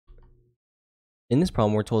In this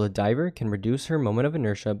problem, we're told a diver can reduce her moment of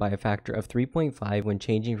inertia by a factor of 3.5 when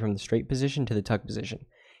changing from the straight position to the tuck position.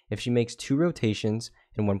 If she makes 2 rotations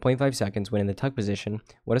in 1.5 seconds when in the tuck position,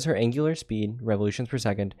 what is her angular speed, revolutions per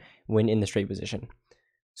second, when in the straight position?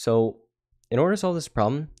 So, in order to solve this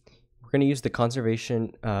problem, we're going to use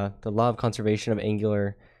the law of conservation of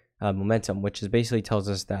angular momentum, which is basically tells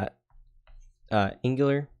us that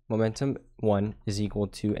angular momentum 1 is equal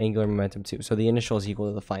to angular momentum 2. So the initial is equal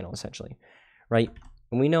to the final, essentially. Right?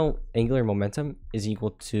 And we know angular momentum is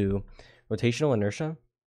equal to rotational inertia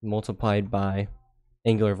multiplied by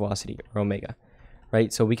angular velocity, or omega,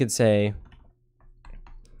 right? So we could say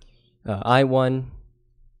I1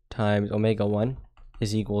 times omega 1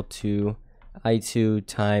 is equal to I2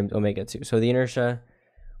 times omega 2. So the inertia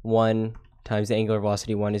 1 times the angular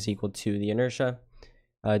velocity 1 is equal to the inertia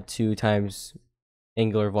 2 times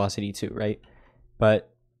angular velocity 2, right? But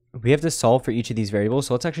we have to solve for each of these variables,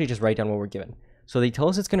 so let's actually just write down what we're given. So they tell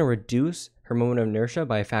us it's going to reduce her moment of inertia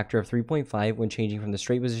by a factor of 3.5 when changing from the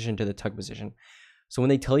straight position to the tuck position. So when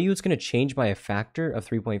they tell you it's going to change by a factor of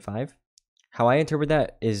 3.5, how I interpret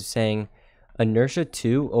that is saying inertia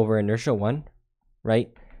 2 over inertia 1,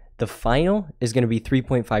 right? The final is going to be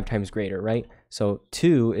 3.5 times greater, right? So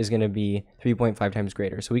 2 is going to be 3.5 times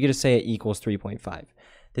greater. So we could just say it equals 3.5.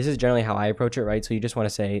 This is generally how I approach it, right? So you just want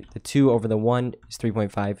to say the 2 over the 1 is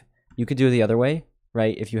 3.5. You could do it the other way,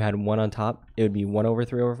 right? If you had 1 on top, it would be 1 over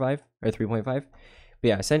 3 over 5, or 3.5. But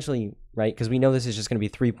yeah, essentially, right? Because we know this is just going to be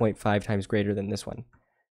 3.5 times greater than this one,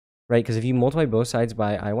 right? Because if you multiply both sides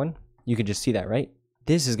by I1, you could just see that, right?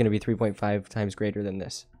 This is going to be 3.5 times greater than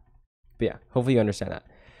this. But yeah, hopefully you understand that.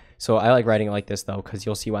 So I like writing it like this, though, because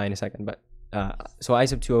you'll see why in a second. But so I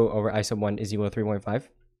sub 2 over I sub 1 is equal to 3.5.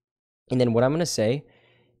 And then what I'm going to say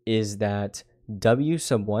is that W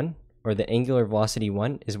sub 1, or the angular velocity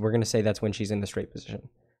 1, is we're going to say that's when she's in the straight position.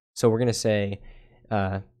 So we're going to say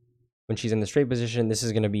when she's in the straight position, this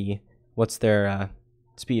is going to be, what's their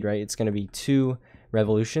speed, right? It's going to be 2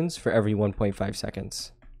 revolutions for every 1.5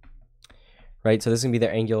 seconds, right? So this is going to be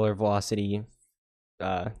their angular velocity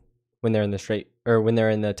when they're in the straight, or when they're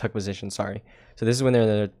in the tuck position, sorry. So this is when they're in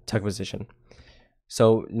the tuck position.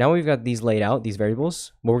 So now we've got these laid out, these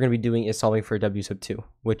variables. What we're going to be doing is solving for W sub 2,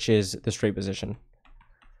 which is the straight position.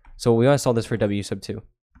 So we want to solve this for W sub 2,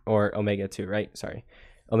 or omega 2, right? Sorry.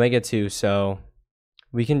 Omega 2, so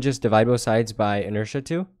we can just divide both sides by inertia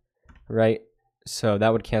 2, right? So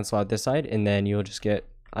that would cancel out this side, and then you'll just get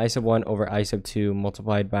I sub 1 over I sub 2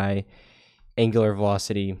 multiplied by angular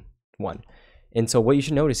velocity 1. And so what you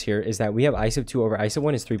should notice here is that we have I sub 2 over I sub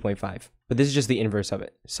 1 is 3.5, but this is just the inverse of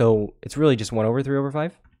it. So it's really just 1 over 3 over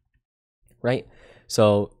 5, right?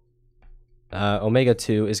 So omega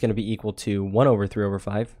 2 is going to be equal to 1 over 3 over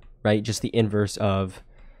 5, right? Just the inverse of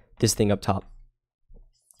this thing up top,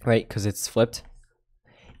 right? Because it's flipped.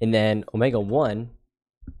 And then omega 1,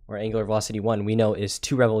 or angular velocity 1, we know is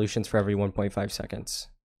 2 revolutions for every 1.5 seconds.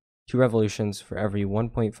 2 revolutions for every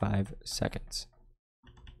 1.5 seconds.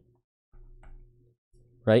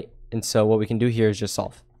 Right? And so what we can do here is just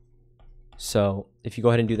solve. So if you go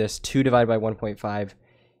ahead and do this, 2 divided by 1.5,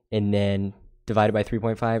 and then divided by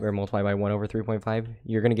 3.5, or multiply by 1 over 3.5,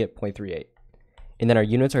 you're going to get 0.38. And then our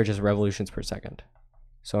units are just revolutions per second.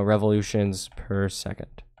 So revolutions per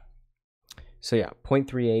second. So yeah,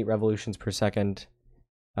 0.38 revolutions per second.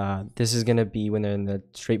 This is going to be when they're in the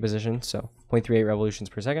straight position. So 0.38 revolutions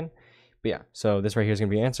per second. But yeah, so this right here is going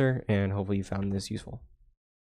to be your answer, and hopefully you found this useful.